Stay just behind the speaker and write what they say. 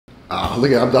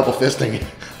Look at, I'm double fisting.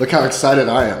 Look how excited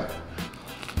I am.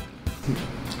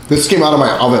 This came out of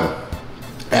my oven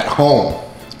at home.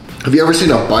 Have you ever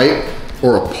seen a bite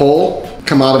or a pull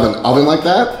come out of an oven like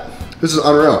that? This is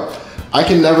unreal. I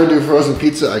can never do frozen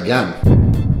pizza again.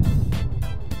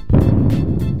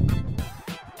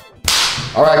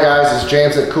 All right guys, it's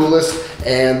James at CHEESUS,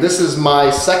 and this is my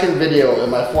second video in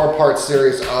my 4-part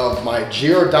series of my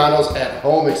Giordano's at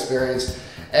home experience.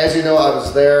 As you know, I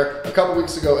was there a couple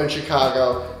weeks ago in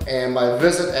Chicago, and my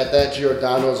visit at that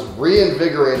Giordano's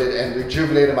reinvigorated and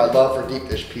rejuvenated my love for deep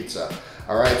dish pizza.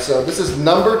 All right, so this is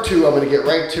number 2. I'm gonna get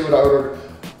right to it. I ordered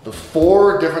the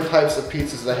 4 different types of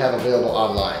pizzas they have available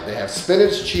online. They have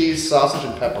spinach, cheese, sausage,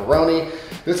 and pepperoni.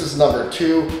 This is number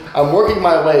 2. I'm working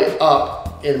my way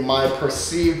up in my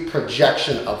perceived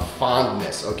projection of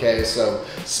fondness, okay? So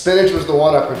spinach was the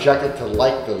one I projected to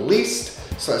like the least,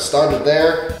 so I started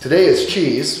there. Today is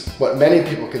cheese, what many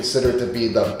people consider to be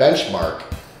the benchmark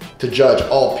to judge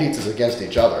all pizzas against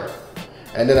each other.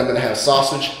 And then I'm gonna have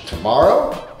sausage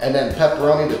tomorrow, and then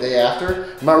pepperoni the day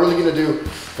after. Am I really gonna do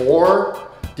 4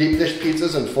 deep dish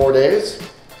pizzas in 4 days?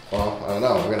 Well, I don't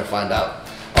know, we're gonna find out.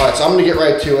 All right, so I'm gonna get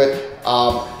right to it.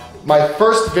 My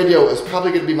first video is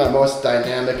probably gonna be my most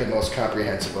dynamic and most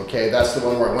comprehensive, okay? That's the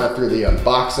one where I went through the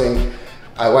unboxing,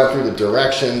 I went through the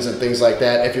directions and things like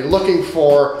that. If you're looking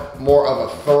for more of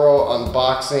a thorough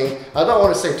unboxing, I don't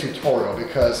wanna say tutorial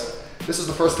because this is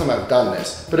the first time I've done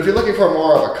this, but if you're looking for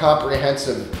more of a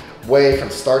comprehensive way from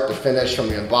start to finish, from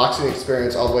the unboxing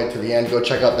experience all the way to the end, go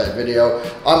check out that video.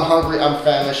 I'm hungry, I'm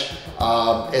famished.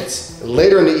 It's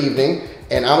later in the evening,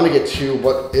 and I'm gonna get to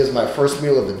what is my first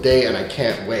meal of the day, and I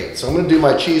can't wait. So I'm gonna do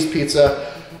my cheese pizza.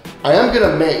 I am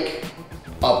gonna make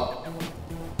a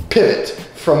pivot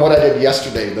from what I did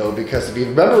yesterday though, because if you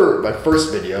remember my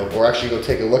first video, or actually go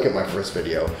take a look at my first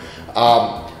video,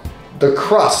 the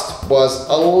crust was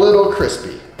a little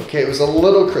crispy, okay? It was a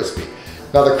little crispy.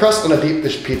 Now the crust on a deep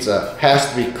dish pizza has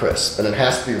to be crisp and it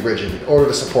has to be rigid in order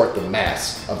to support the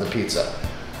mass of the pizza,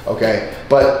 okay?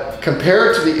 But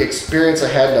compared to the experience I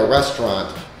had in a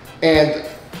restaurant, and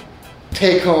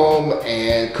take home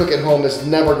and cook at home is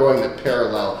never going to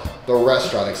parallel the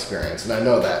restaurant experience, and I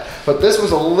know that. But this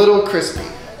was a little crispy.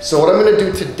 So what I'm gonna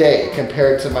do today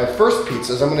compared to my first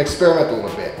pizzas, I'm gonna experiment a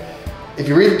little bit. If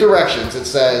you read the directions, it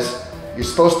says you're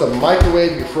supposed to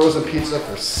microwave your frozen pizza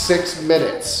for 6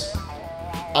 minutes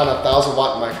on a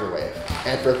 1,000-watt microwave.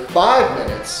 And for 5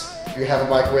 minutes, you have a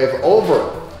microwave over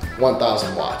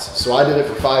 1,000 watts. So I did it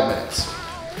for 5 minutes.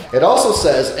 It also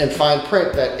says in fine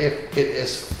print that if it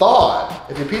is thawed,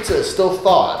 if your pizza is still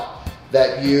thawed,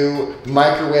 that you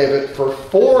microwave it for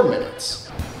 4 minutes.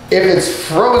 If it's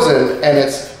frozen and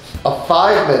it's a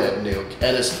 5-minute nuke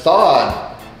and it's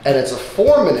thawed and it's a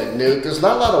 4-minute nuke, there's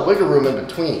not a lot of wiggle room in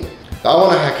between. I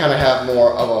want to kind of have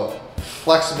more of a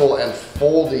flexible and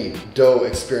foldy dough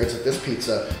experience with this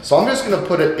pizza. So I'm just gonna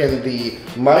put it in the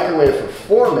microwave for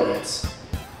 4 minutes,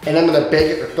 and I'm gonna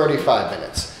bake it for 35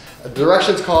 minutes. The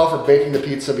directions call for baking the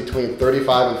pizza between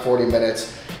 35 and 40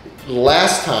 minutes.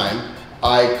 Last time,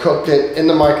 I cooked it in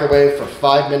the microwave for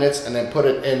 5 minutes and then put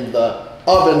it in the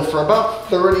oven for about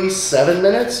 37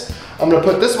 minutes. I'm gonna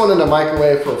put this one in the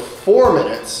microwave for 4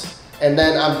 minutes, and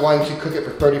then I'm going to cook it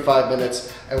for 35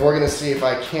 minutes, and we're gonna see if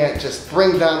I can't just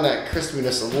bring down that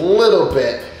crispiness a little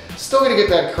bit. Still gonna get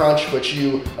that crunch, which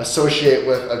you associate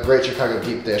with a great Chicago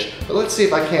deep dish, but let's see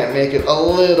if I can't make it a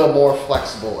little more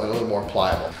flexible and a little more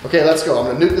pliable. Okay, let's go. I'm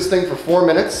gonna nuke this thing for 4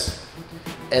 minutes,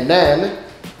 and then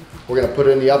we're gonna put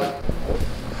it in the oven.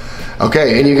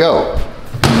 Okay, in you go.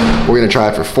 We're gonna try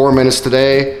it for 4 minutes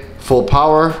today, full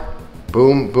power,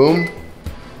 boom, boom.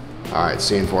 All right,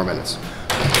 see you in 4 minutes.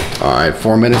 All right,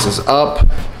 4 minutes is up.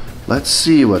 Let's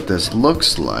see what this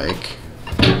looks like.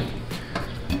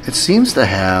 It seems to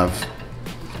have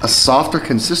a softer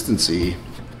consistency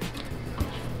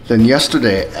than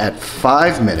yesterday at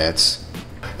 5 minutes.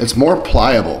 It's more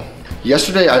pliable.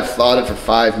 Yesterday I thawed it for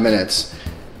 5 minutes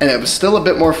and it was still a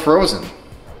bit more frozen.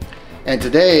 And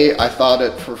today I thawed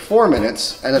it for 4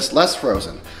 minutes and it's less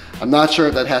frozen. I'm not sure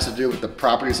if that has to do with the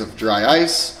properties of dry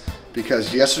ice,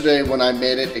 because yesterday when I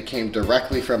made it, it came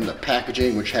directly from the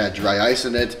packaging, which had dry ice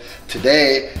in it.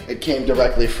 Today, it came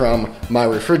directly from my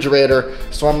refrigerator,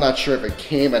 so I'm not sure if it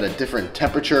came at a different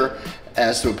temperature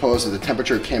as opposed to the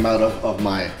temperature it came out of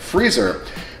my freezer.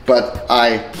 But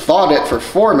I thawed it for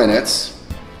 4 minutes,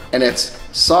 and it's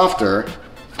softer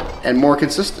and more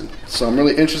consistent. So I'm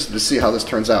really interested to see how this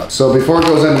turns out. So before it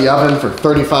goes in the oven for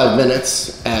 35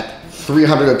 minutes at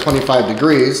 325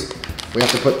 degrees, we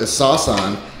have to put the sauce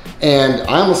on. And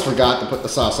I almost forgot to put the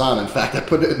sauce on. In fact, I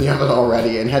put it in the oven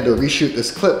already and had to reshoot this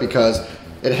clip because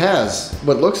it has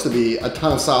what looks to be a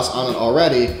ton of sauce on it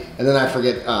already, and then I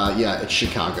forget, yeah, it's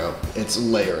Chicago. It's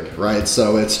layered, right?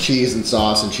 So it's cheese and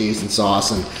sauce and cheese and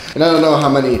sauce, and I don't know how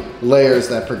many layers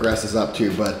that progresses up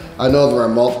to, but I know there are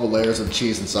multiple layers of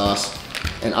cheese and sauce,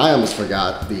 and I almost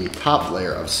forgot the top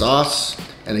layer of sauce.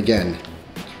 And again,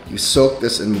 you soak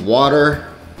this in water,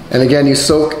 and again, you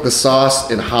soak the sauce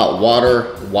in hot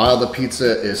water while the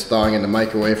pizza is thawing in the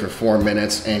microwave for 4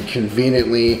 minutes, and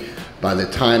conveniently, by the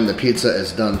time the pizza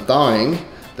is done thawing,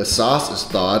 the sauce is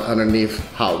thawed underneath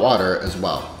hot water as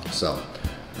well. So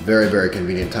very, very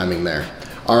convenient timing there.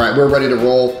 All right, we're ready to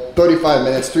roll. 35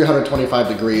 minutes, 325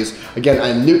 degrees. Again,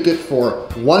 I nuked it for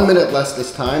 1 minute less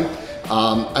this time.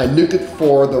 I nuked it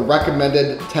for the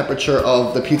recommended temperature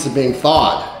of the pizza being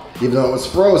thawed. Even though it was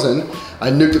frozen, I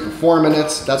nuked it for 4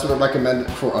 minutes. That's what I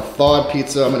recommend for a thawed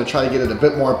pizza. I'm gonna try to get it a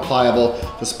bit more pliable.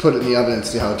 Just put it in the oven and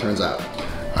see how it turns out.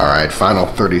 All right, final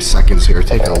 30 seconds here.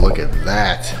 Taking a look at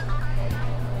that.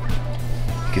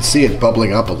 You can see it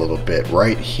bubbling up a little bit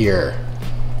right here.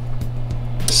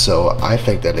 So I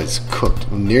think that it's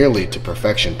cooked nearly to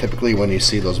perfection. Typically when you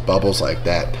see those bubbles like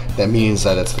that, that means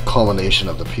that it's the culmination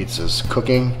of the pizza's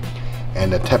cooking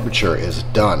and the temperature is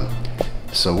done.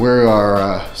 So we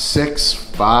are 6,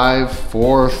 5,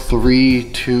 4,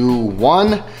 3, 2,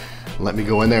 1. Let me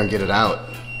go in there and get it out.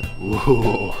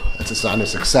 Ooh, that's a sign of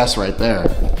success right there,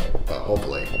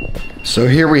 hopefully. So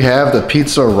here we have the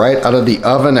pizza right out of the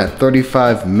oven at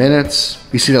 35 minutes.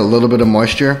 You see that little bit of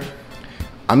moisture?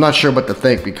 I'm not sure what to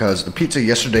think because the pizza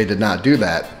yesterday did not do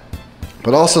that,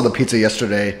 but also the pizza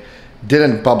yesterday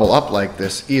didn't bubble up like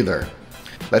this either.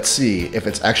 Let's see if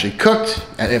it's actually cooked,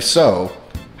 and if so,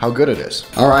 how good it is.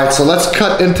 All right, so let's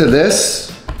cut into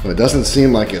this. It doesn't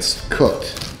seem like it's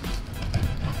cooked.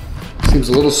 Seems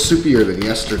a little soupier than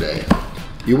yesterday.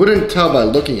 You wouldn't tell by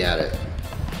looking at it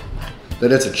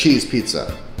that it's a cheese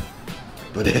pizza,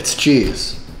 but it's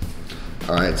cheese.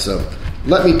 All right, so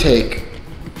let me take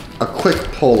a quick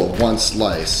pull of one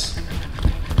slice,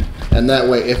 and that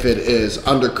way if it is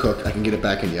undercooked, I can get it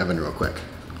back in the oven real quick.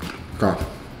 Okay.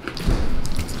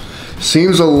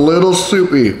 Seems a little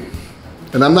soupy,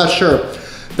 and I'm not sure.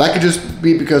 That could just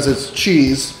be because it's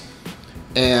cheese,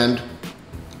 and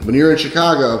when you're in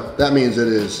Chicago, that means it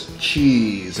is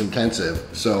cheese intensive.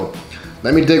 So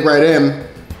let me dig right in.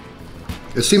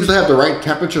 It seems to have the right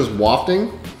temperatures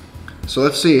wafting. So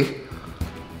let's see.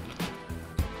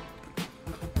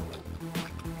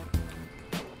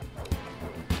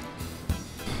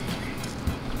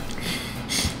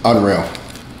 Unreal.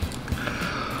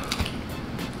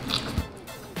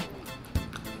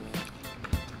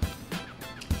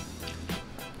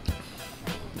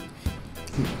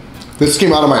 This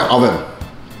came out of my oven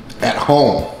at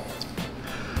home.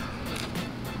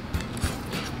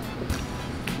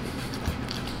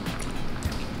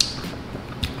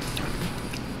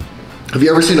 Have you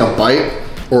ever seen a bite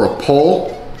or a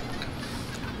pull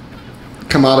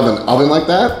come out of an oven like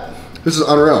that? This is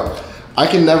unreal. I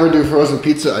can never do frozen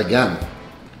pizza again.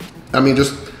 I mean,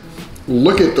 just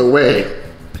look at the way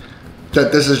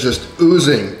that this is just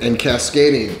oozing and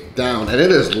cascading down, and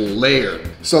it is layered.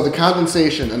 So the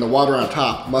condensation and the water on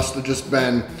top must have just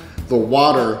been the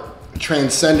water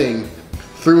transcending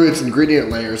through its ingredient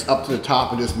layers up to the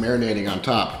top and just marinating on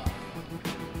top.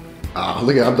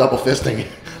 Look at, I'm double fisting.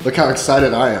 Look how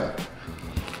excited I am.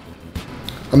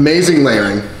 Amazing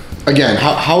layering. Again,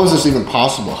 how is this even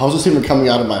possible? How is this even coming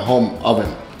out of my home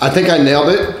oven? I think I nailed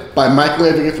it by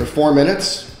microwaving it for 4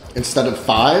 minutes instead of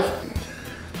 5.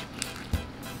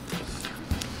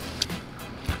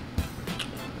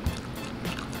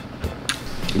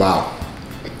 Wow.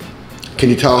 Can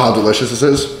you tell how delicious this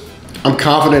is? I'm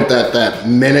confident that that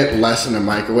minute less in the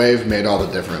microwave made all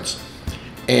the difference.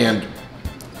 And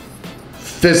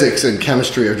physics and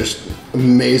chemistry are just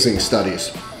amazing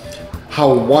studies.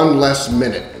 How 1 less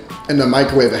minute in the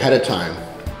microwave ahead of time,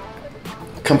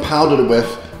 compounded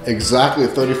with exactly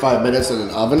 35 minutes in an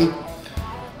oven,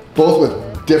 both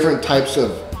with different types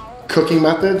of cooking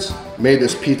methods, made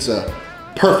this pizza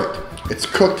perfect. It's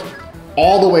cooked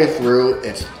all the way through,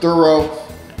 it's thorough.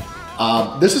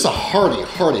 This is a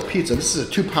hearty pizza. This is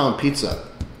a 2-pound pizza.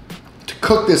 To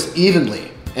cook this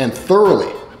evenly and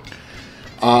thoroughly,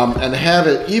 and have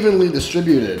it evenly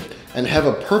distributed and have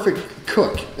a perfect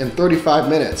cook in 35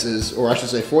 minutes is, or I should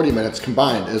say 40 minutes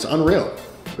combined, is unreal.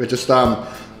 It just,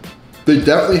 they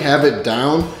definitely have it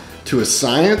down to a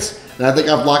science, and I think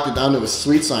I've locked it down to a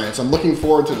sweet science. I'm looking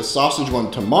forward to the sausage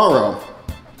one tomorrow.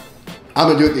 I'm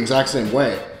gonna do it the exact same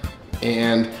way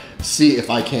and see if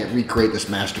I can't recreate this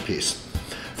masterpiece.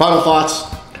 Final thoughts,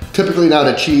 typically not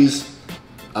a cheese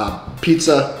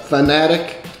pizza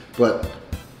fanatic, but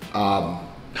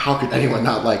how could anyone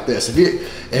not like this?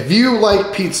 If you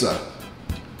like pizza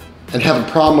and have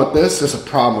a problem with this, there's a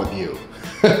problem with you.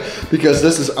 Because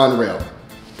this is unreal.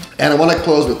 And I want to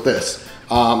close with this.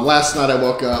 Last night I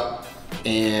woke up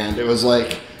and it was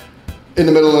like in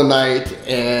the middle of the night,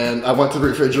 and I went to the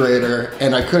refrigerator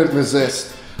and I couldn't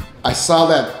resist. I saw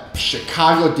that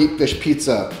Chicago deep dish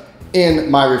pizza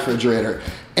in my refrigerator,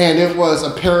 and it was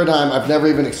a paradigm I've never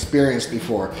even experienced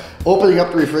before. Opening up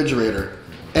the refrigerator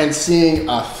and seeing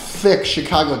a thick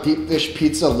Chicago deep dish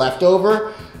pizza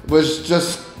leftover was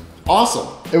just awesome.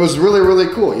 It was really,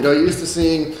 really cool. You know, you're used to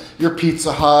seeing your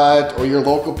Pizza Hut or your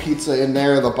local pizza in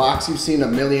there, the box you've seen a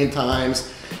million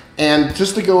times. And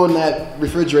just to go in that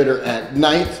refrigerator at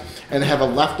night and have a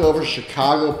leftover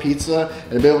Chicago pizza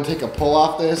and be able to take a pull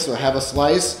off this or have a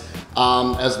slice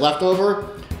as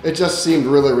leftover, it just seemed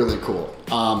really, really cool.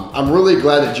 I'm really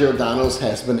glad that Giordano's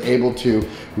has been able to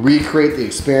recreate the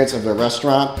experience of their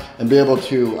restaurant and be able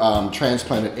to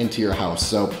transplant it into your house.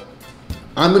 So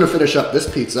I'm gonna finish up this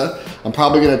pizza. I'm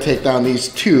probably gonna take down these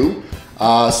two,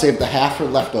 save the half for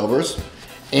leftovers.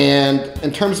 And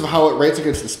in terms of how it rates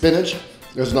against the spinach,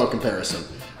 there's no comparison.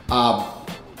 I'm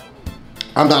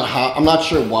not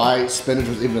sure why spinach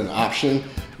was even an option.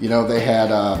 You know, they had,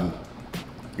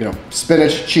 you know,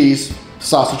 spinach, cheese,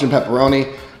 sausage, and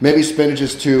pepperoni. Maybe spinach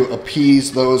is to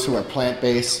appease those who are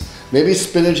plant-based. Maybe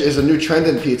spinach is a new trend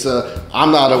in pizza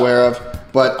I'm not aware of.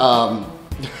 But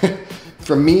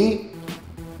for me,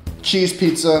 cheese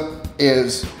pizza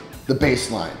is the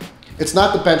baseline. It's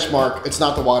not the benchmark, it's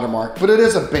not the watermark, but it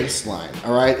is a baseline,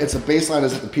 all right? It's a baseline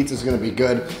as if the pizza is gonna be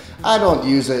good. I don't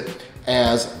use it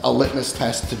as a litmus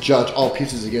test to judge all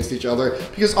pizzas against each other,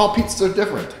 because all pizzas are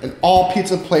different and all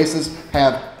pizza places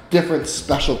have different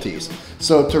specialties.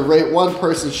 So to rate one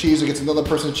person's cheese against another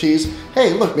person's cheese,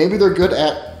 hey, look, maybe they're good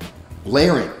at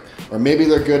layering, or maybe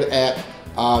they're good at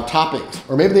toppings,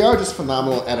 or maybe they are just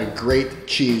phenomenal at a great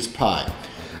cheese pie.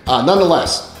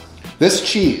 Nonetheless, this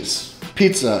cheese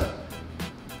pizza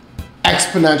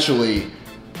exponentially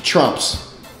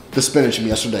trumps the spinach from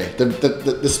yesterday.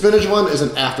 The spinach one is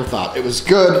an afterthought. It was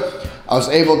good. I was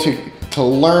able to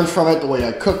learn from it, the way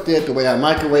I cooked it, the way I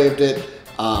microwaved it.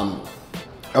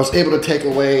 I was able to take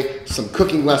away some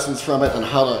cooking lessons from it on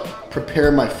how to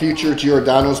prepare my future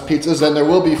Giordano's pizzas, and there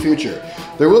will be future.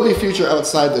 There will be future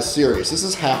outside this series. This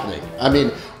is happening. I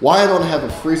mean, why I don't have a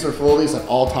freezer full of these at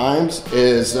all times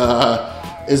is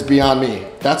beyond me.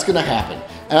 That's gonna happen.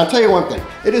 And I'll tell you one thing,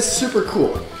 it is super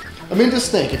cool. I mean,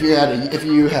 just think, if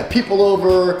you have people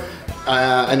over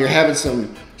and you're having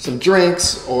some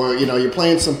drinks, or you know, you're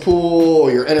playing some pool, or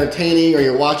you're entertaining, or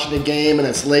you're watching a game and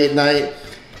it's late night,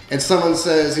 and someone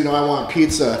says, you know, I want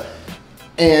pizza,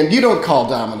 and you don't call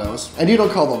Domino's, and you don't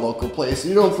call the local place,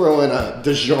 you don't throw in a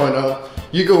DiGiorno,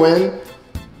 you go in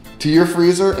to your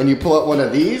freezer and you pull out one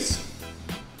of these.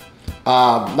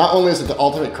 Not only is it the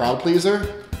ultimate crowd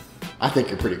pleaser, I think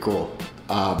you're pretty cool.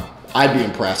 I'd be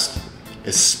impressed,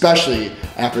 especially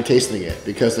after tasting it,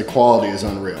 because the quality is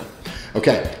unreal.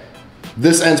 Okay,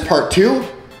 this ends part 2,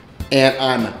 and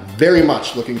I'm very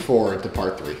much looking forward to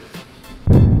part 3.